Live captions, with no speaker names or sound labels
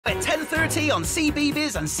security on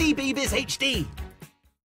CBeebies and CBeebies HD.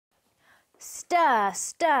 Stir,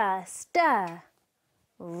 stir, stir.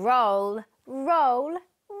 Roll, roll,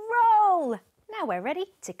 roll. Now we're ready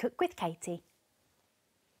to cook with Katie.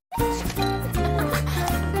 I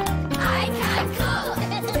can cook.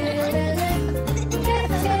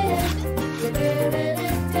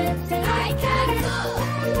 I can cook.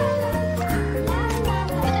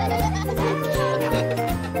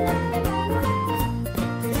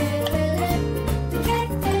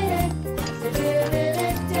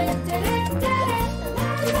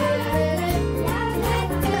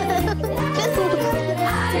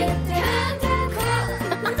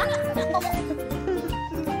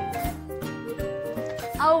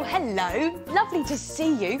 Oh, hello. Lovely to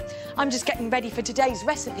see you. I'm just getting ready for today's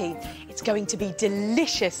recipe. It's going to be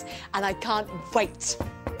delicious and I can't wait.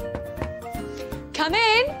 Come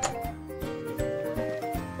in.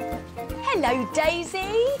 Hello,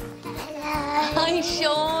 Daisy. Hello. Hi,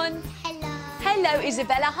 Sean. Hello. Hello,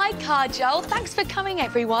 Isabella. Hi, Kajol. Thanks for coming,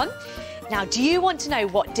 everyone. Now, do you want to know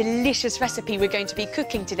what delicious recipe we're going to be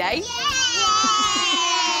cooking today?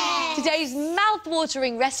 Yeah. Today's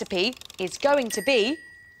mouth-watering recipe is going to be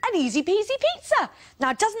an easy peasy pizza.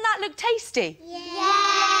 Now, doesn't that look tasty? Yes.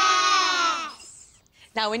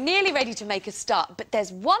 Now, we're nearly ready to make a start, but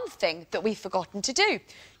there's one thing that we've forgotten to do.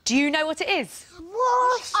 Do you know what it is?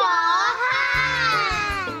 Wash our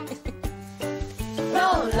hands.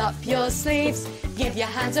 Roll up your sleeves, give your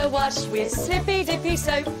hands a wash with slippy dippy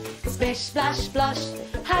soap. Splish, splash, splosh,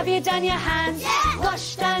 have you done your hands? Yes.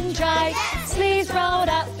 Washed and dried, Yes. sleeves rolled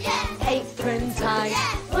up, Yes. apron tied.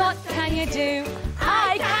 Yes. What can you do?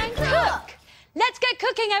 I can cook! Let's get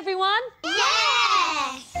cooking, everyone!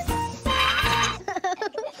 Yes.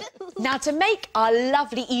 Now, to make our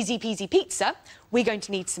lovely easy peasy pizza, we're going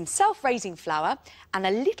to need some self-raising flour and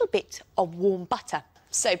a little bit of warm butter.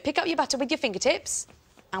 So pick up your butter with your fingertips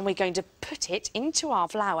and we're going to put it into our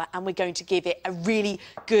flour and we're going to give it a really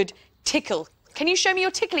good tickle. Can you show me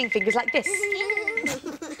your tickling fingers like this?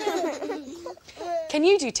 Can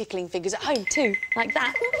you do tickling fingers at home too, like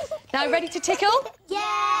that? Now, ready to tickle?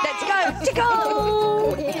 Yeah. Let's go,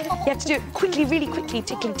 tickle! You have to do it quickly, really quickly,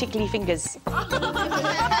 tickly fingers.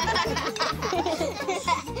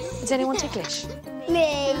 Is anyone ticklish?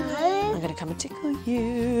 Me. I'm going to come and tickle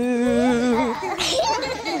you.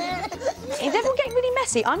 Is everyone getting really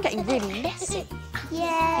messy? I'm getting really messy.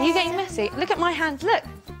 Yeah. Are you getting messy? Look at my hands, look.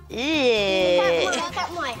 Look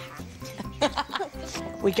at my hand.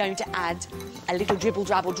 We're going to add a little dribble,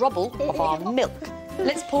 drabble, drobble of our milk.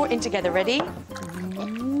 Let's pour it in together, ready?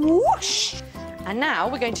 Whoosh! And now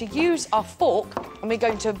we're going to use our fork and we're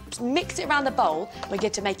going to mix it around the bowl. We're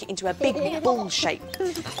going to make it into a big ball shape.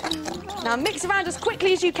 Now mix around as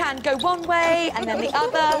quickly as you can. Go one way and then the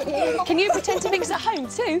other. Can you pretend to mix at home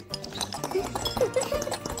too?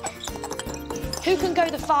 Who can go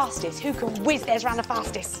the fastest? Who can whiz theirs around the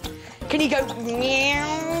fastest? Can you go...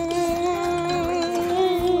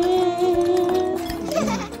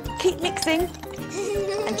 Keep mixing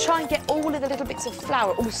and try and get all of the little bits of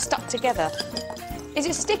flour all stuck together. Is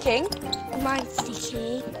it sticking? Mine's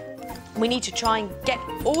sticky. We need to try and get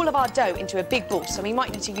all of our dough into a big ball, so we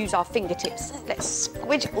might need to use our fingertips. Let's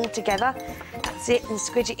squidge it all together. That's it, and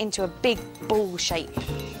squidge it into a big ball shape.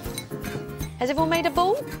 Has everyone made a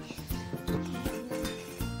ball?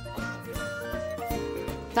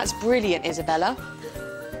 That's brilliant, Isabella.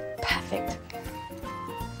 Perfect.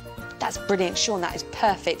 That's brilliant, Sean, that is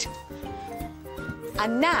perfect.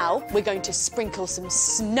 And now we're going to sprinkle some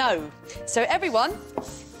snow. So everyone,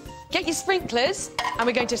 get your sprinklers and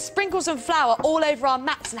we're going to sprinkle some flour all over our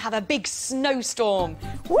mats and have a big snowstorm.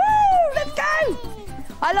 Woo! Let's go!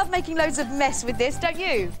 I love making loads of mess with this, don't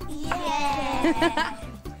you? Yeah.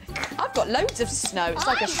 I've got loads of snow. It's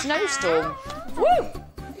like a snowstorm. Woo!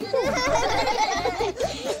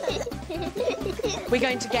 We're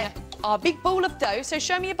going to get our big ball of dough. So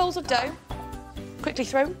show me your balls of dough. Quickly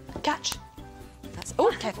throw, catch. That's...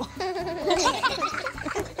 Oh, careful.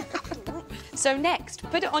 So next,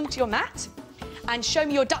 put it onto your mat and show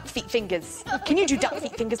me your duck feet fingers. Can you do duck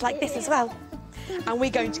feet fingers like this as well? And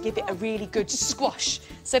we're going to give it a really good squash.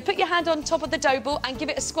 So put your hand on top of the dough ball and give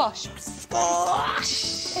it a squash.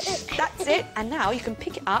 Squash! That's it. And now you can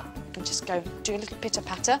pick it up and just go do a little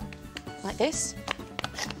pitter-patter like this.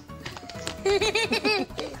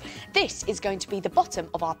 This is going to be the bottom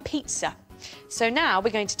of our pizza. So now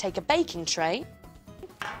we're going to take a baking tray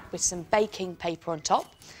with some baking paper on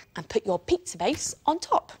top and put your pizza base on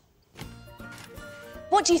top.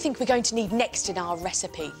 What do you think we're going to need next in our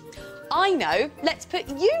recipe? I know. Let's put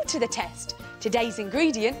you to the test. Today's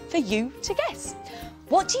ingredient for you to guess.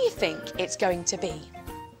 What do you think it's going to be?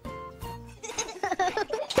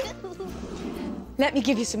 Let me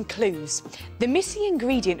give you some clues. The missing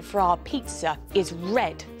ingredient for our pizza is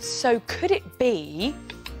red, so could it be...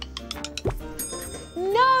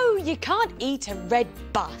 No, you can't eat a red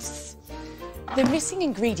bus. The missing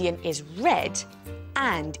ingredient is red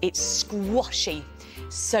and it's squashy,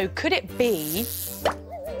 so could it be...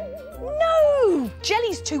 No,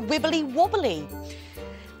 jelly's too wibbly wobbly.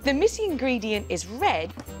 The missing ingredient is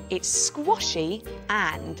red, it's squashy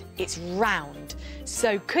and it's round.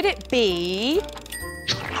 So could it be...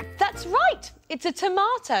 That's right, it's a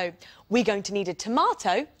tomato. We're going to need a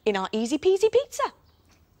tomato in our easy peasy pizza.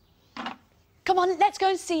 Come on, let's go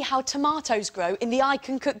and see how tomatoes grow in the I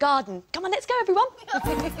Can Cook garden. Come on, let's go, everyone. I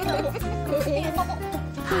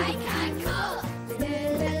can cook.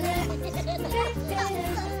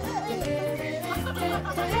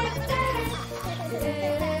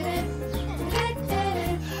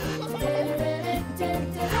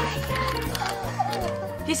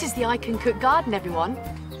 This is the I Can Cook garden, everyone.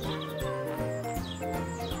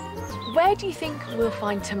 Where do you think we'll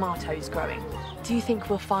find tomatoes growing? Do you think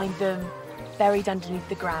we'll find them buried underneath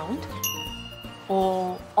the ground?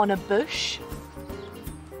 Or on a bush?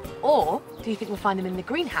 Or do you think we'll find them in the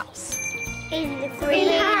greenhouse? In the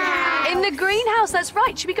greenhouse. In the greenhouse, that's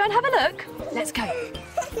right. Should we go and have a look? Let's go.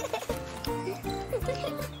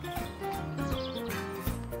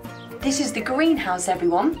 This is the greenhouse,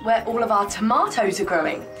 everyone, where all of our tomatoes are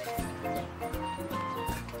growing.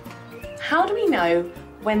 How do we know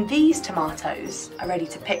when these tomatoes are ready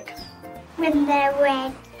to pick? When they're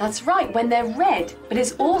red. That's right, when they're red. But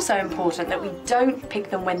it's also important that we don't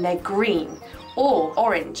pick them when they're green or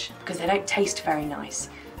orange, because they don't taste very nice.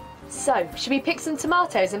 So, should we pick some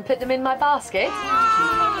tomatoes and put them in my basket?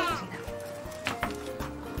 Yeah.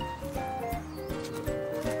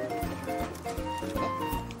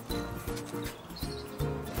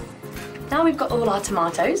 Now we've got all our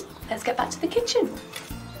tomatoes, let's get back to the kitchen.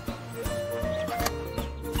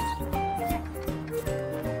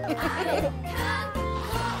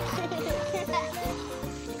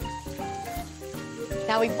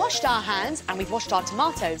 Now we've washed our hands and we've washed our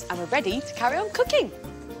tomatoes and we're ready to carry on cooking.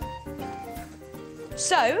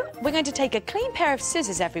 So, we're going to take a clean pair of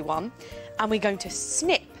scissors, everyone, and we're going to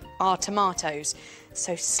snip our tomatoes.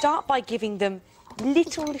 So start by giving them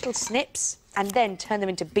little snips and then turn them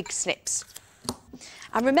into big snips.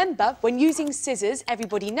 And remember, when using scissors,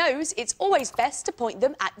 everybody knows it's always best to point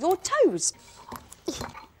them at your toes.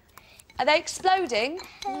 Are they exploding?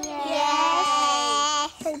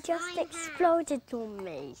 Yes. They just exploded on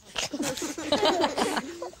me.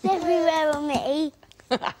 Everywhere on me.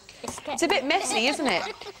 It's a bit messy, isn't it?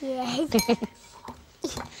 Yes.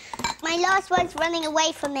 My last one's running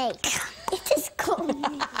away from me. It just caught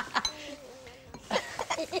me.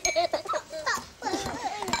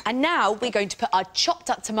 And now we're going to put our chopped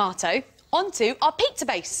up tomato onto our pizza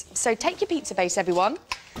base. So take your pizza base, everyone,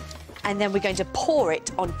 and then we're going to pour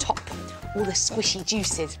it on top. All the squishy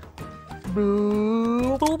juices.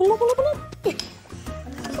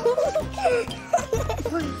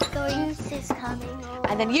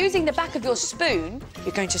 And then using the back of your spoon,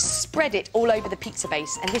 you're going to spread it all over the pizza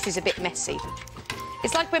base. And this is a bit messy.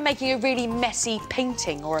 It's like we're making a really messy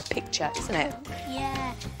painting or a picture, isn't it?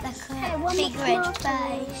 Yeah, like a big red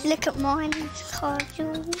face. Look at mine, it's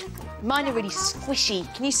cardboard. Mine are really squishy.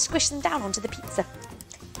 Can you squish them down onto the pizza?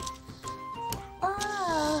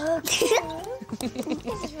 Oh, this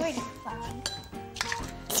is really fun.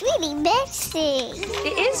 It's really messy.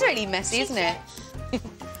 It is really messy, isn't it?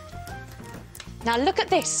 Now look at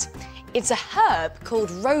this. It's a herb called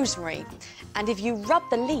rosemary. And if you rub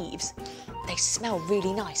the leaves, they smell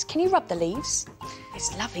really nice. Can you rub the leaves?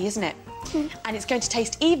 It's lovely, isn't it? And it's going to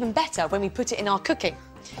taste even better when we put it in our cooking.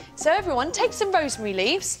 So everyone, take some rosemary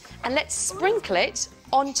leaves and let's sprinkle it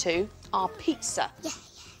onto our pizza. Yeah.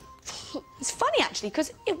 It's funny, actually,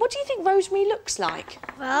 because what do you think rosemary looks like?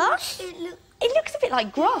 Grass? It looks a bit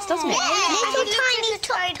like grass, doesn't it? Little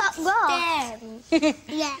tiny top grass.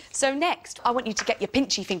 Yeah. So next, I want you to get your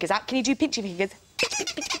pinchy fingers out. Can you do pinchy fingers?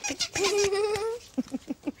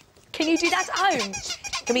 Can you do that at home?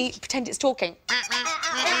 Can we pretend it's talking?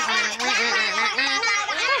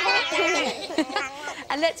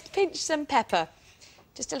 And let's pinch some pepper.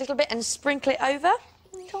 Just a little bit and sprinkle it over.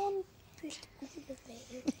 Come on.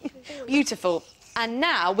 Beautiful. And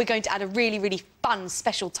now we're going to add a really fun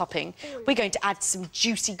special topping. We're going to add some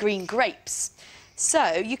juicy green grapes.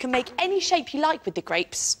 So you can make any shape you like with the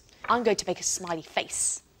grapes. I'm going to make a smiley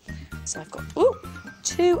face. So I've got, ooh,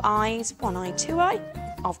 2 eyes, 1 eye, 2 eye.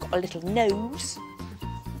 I've got a little nose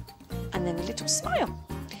and then a little smile.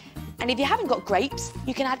 And if you haven't got grapes,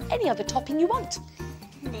 you can add any other topping you want.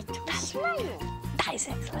 Little smile. That is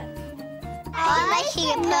excellent. I'm making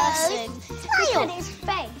a person. Look at his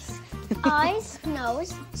face. Eyes,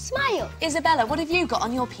 nose, smile. Isabella, what have you got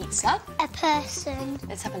on your pizza? A person.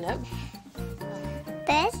 Let's have a look.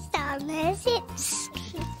 There's thumb, there's its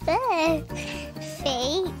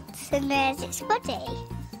feet, and there's its body.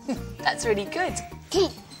 That's really good.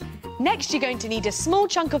 Next, you're going to need a small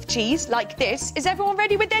chunk of cheese like this. Is everyone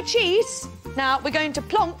ready with their cheese? Now, we're going to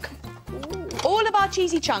plonk all of our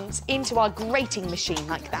cheesy chunks into our grating machine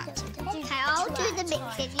like that. Okay, I'll do the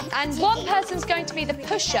mixing. And one person's going to be the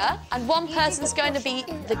pusher and one person's going to be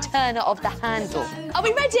the turner of the handle. Are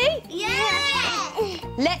we ready? Yeah!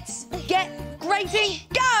 Let's get grating,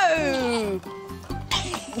 go!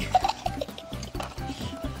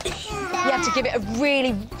 You have to give it a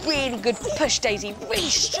really, really good push, Daisy. Really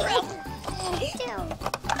strong.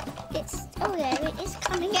 Oh, there it is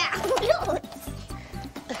coming out. Look.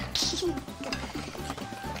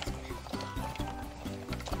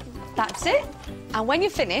 That's it. And when you're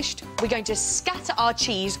finished, we're going to scatter our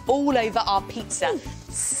cheese all over our pizza.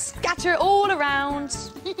 Scatter it all around.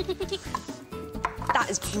 That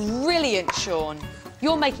is brilliant, Sean.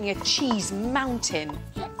 You're making a cheese mountain.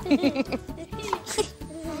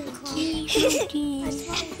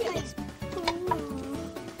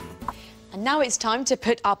 And now it's time to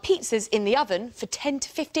put our pizzas in the oven for 10 to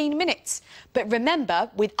 15 minutes. But remember,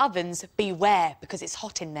 with ovens, beware, because it's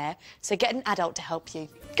hot in there. So get an adult to help you.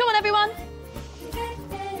 Come on, everyone.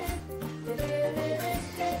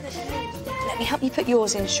 Let me help you put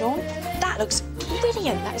yours in, Sean. That looks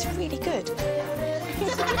brilliant. That is really good.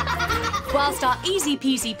 Whilst our easy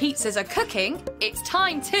peasy pizzas are cooking, it's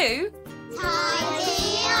time to...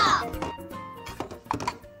 Tidy up.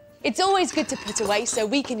 It's always good to put away so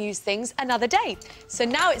we can use things another day. So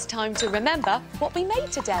now it's time to remember what we made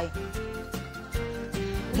today.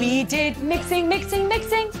 We did mixing, mixing,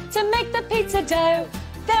 mixing to make the pizza dough.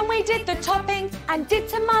 Then we did the topping and did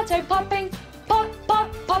tomato popping. Pop,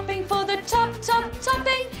 pop, popping for the top, top,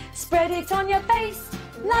 topping. Spread it on your face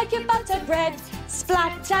like your buttered bread.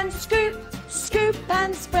 Splat and scoop, scoop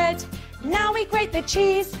and spread. Now we grate the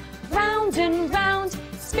cheese, round and round,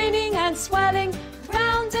 spinning and swirling,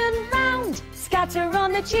 round and round. Scatter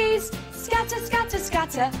on the cheese, scatter, scatter,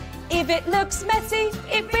 scatter. If it looks messy,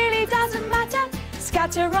 it really doesn't matter.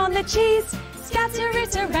 Scatter on the cheese, scatter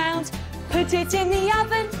it around. Put it in the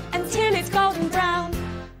oven until it's golden brown.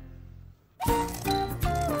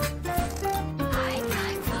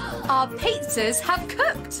 Our pizzas have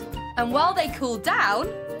cooked. And while they cool down...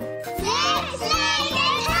 Let's lay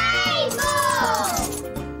the table!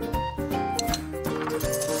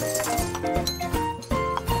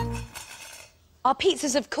 Our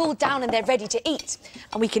pizzas have cooled down and they're ready to eat.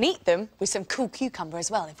 And we can eat them with some cool cucumber as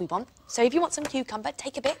well if we want. So if you want some cucumber,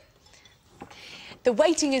 take a bit. The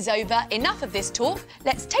waiting is over. Enough of this talk.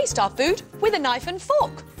 Let's taste our food with a knife and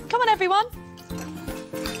fork. Come on, everyone.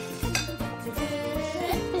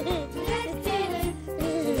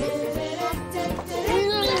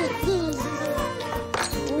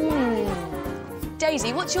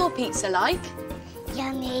 Daisy, what's your pizza like?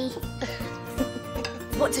 Yummy.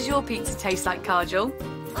 What does your pizza taste like, Kajal?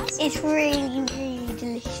 It's really, really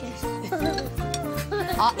delicious.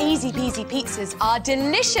 Our easy peasy pizzas are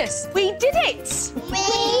delicious. We did it! We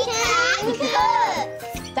can cook!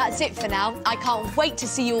 That's it for now. I can't wait to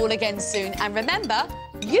see you all again soon. And remember,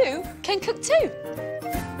 you can cook too.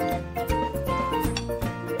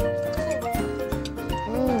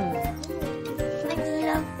 It's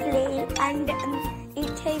lovely and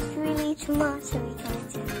it tastes really tomatoey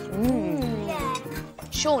kind of. Yeah.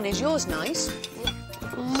 Sean, is yours nice?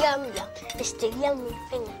 Yum yum. It's the yummy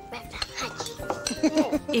thing about the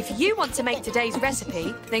honey. If you want to make today's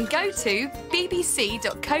recipe, then go to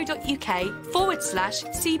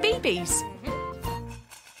bbc.co.uk/cbbs.